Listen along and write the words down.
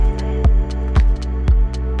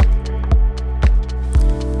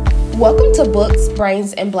Welcome to Books,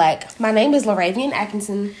 Brains, and Black. My name is Laravian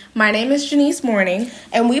Atkinson. My name is Janice Morning.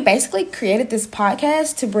 And we basically created this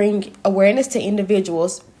podcast to bring awareness to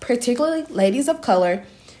individuals, particularly ladies of color,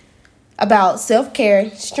 about self-care,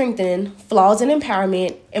 strengthening, flaws in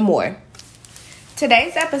empowerment, and more.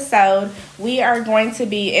 Today's episode, we are going to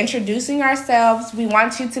be introducing ourselves. We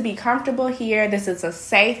want you to be comfortable here. This is a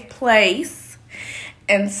safe place.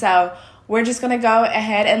 And so we're just going to go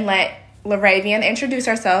ahead and let Laravian introduce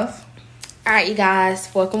herself. All right, you guys,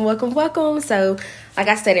 welcome. So, like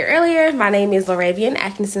I stated earlier, my name is Laravian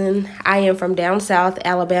Atkinson. I am from down south,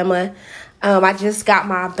 Alabama. I just got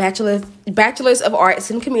my bachelor's of arts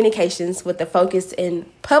in communications with a focus in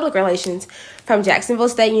public relations from Jacksonville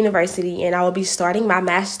State University, and I will be starting my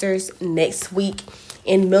master's next week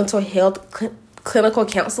in mental health clinical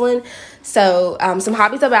counseling. So some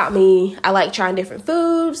hobbies about me: I like trying different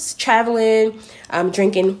foods, traveling,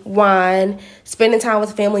 drinking wine, spending time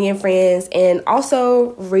with family and friends, and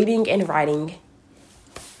also reading and writing.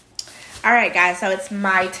 All right, guys, so it's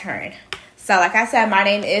my turn. So like I said, my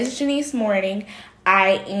name is Janice Morning.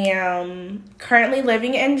 I am currently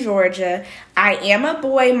living in Georgia. I am a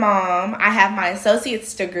boy mom. I have my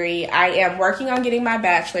associate's degree. I am working on getting my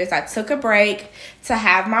bachelor's. I took a break to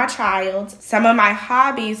have my child. Some of my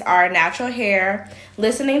hobbies are natural hair,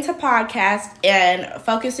 listening to podcasts, and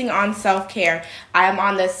focusing on self-care. I am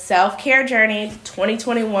on the self-care journey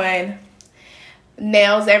 2021,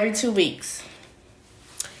 nails every 2 weeks.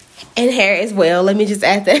 And hair as well. Let me just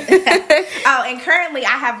add that. Oh, and currently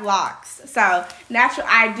I have locks. So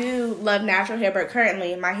I do love natural hair, but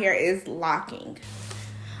currently my hair is locking.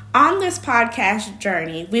 On this podcast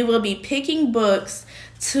journey, we will be picking books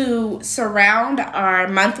to surround our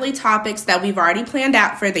monthly topics that we've already planned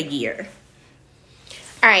out for the year.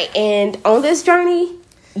 All right, and on this journey,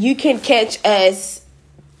 you can catch us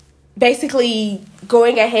basically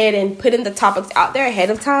going ahead and putting the topics out there ahead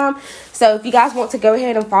of time. So if you guys want to go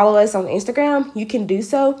ahead and follow us on Instagram, you can do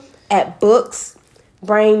so at Books,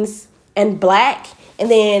 Brains, and Black. And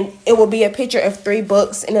then it will be a picture of 3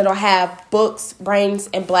 books, and it'll have Books, Brains,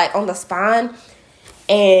 and Black on the spine.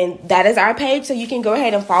 And that is our page, so you can go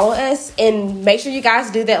ahead and follow us. And make sure you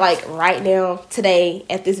guys do that like right now, today,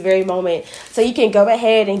 at this very moment. So you can go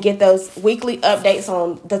ahead and get those weekly updates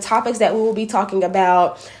on the topics that we will be talking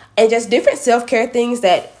about, and just different self-care things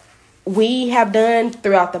that we have done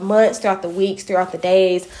throughout the months, throughout the weeks, throughout the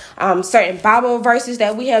days, certain Bible verses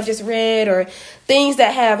that we have just read, or things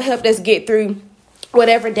that have helped us get through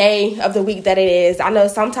whatever day of the week that it is. I know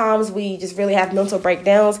sometimes we just really have mental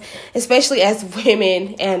breakdowns, especially as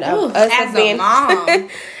women, and us as being mom.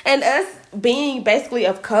 And us being basically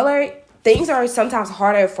of color. Things are sometimes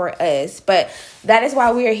harder for us, but that is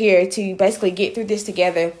why we are here, to basically get through this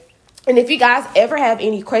together. And if you guys ever have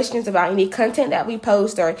any questions about any content that we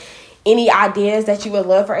post, or any ideas that you would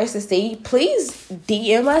love for us to see, please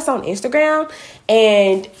DM us on Instagram,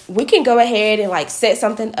 and we can go ahead and set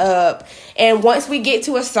something up. And once we get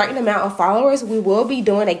to a certain amount of followers, we will be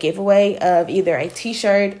doing a giveaway of either a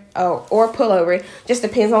t-shirt or pullover. Just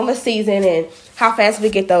depends on the season and how fast we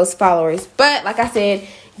get those followers. But like I said,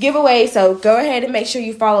 giveaway, so go ahead and make sure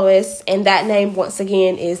you follow us. And that name, once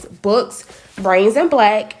again, is Books, Brains, and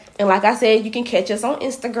Black. And like I said, you can catch us on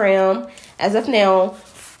Instagram as of now.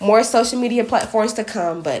 More social media platforms to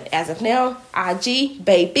come, but as of now, IG,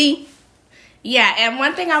 baby. Yeah, and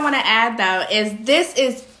one thing I want to add, though, is this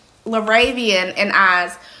is Laravian and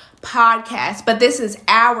I's podcast, but this is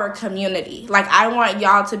our community. I want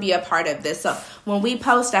y'all to be a part of this. So when we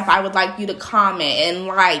post stuff, I would like you to comment and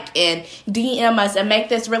like and DM us and make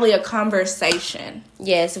this really a conversation.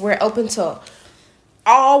 Yes, we're open to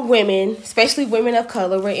all women, especially women of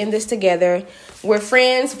color. We're in this together. We're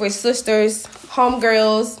friends, we're sisters,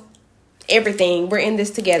 homegirls, everything. We're in this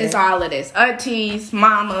together. It's all it is. Aunties,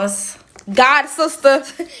 mamas, God, sister.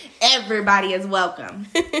 Everybody is welcome.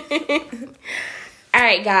 All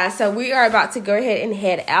right, guys. So we are about to go ahead and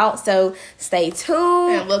head out. So stay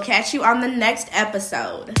tuned. And we'll catch you on the next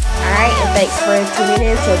episode. All right. And thanks for tuning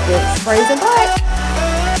in to Books, Brains, and Black.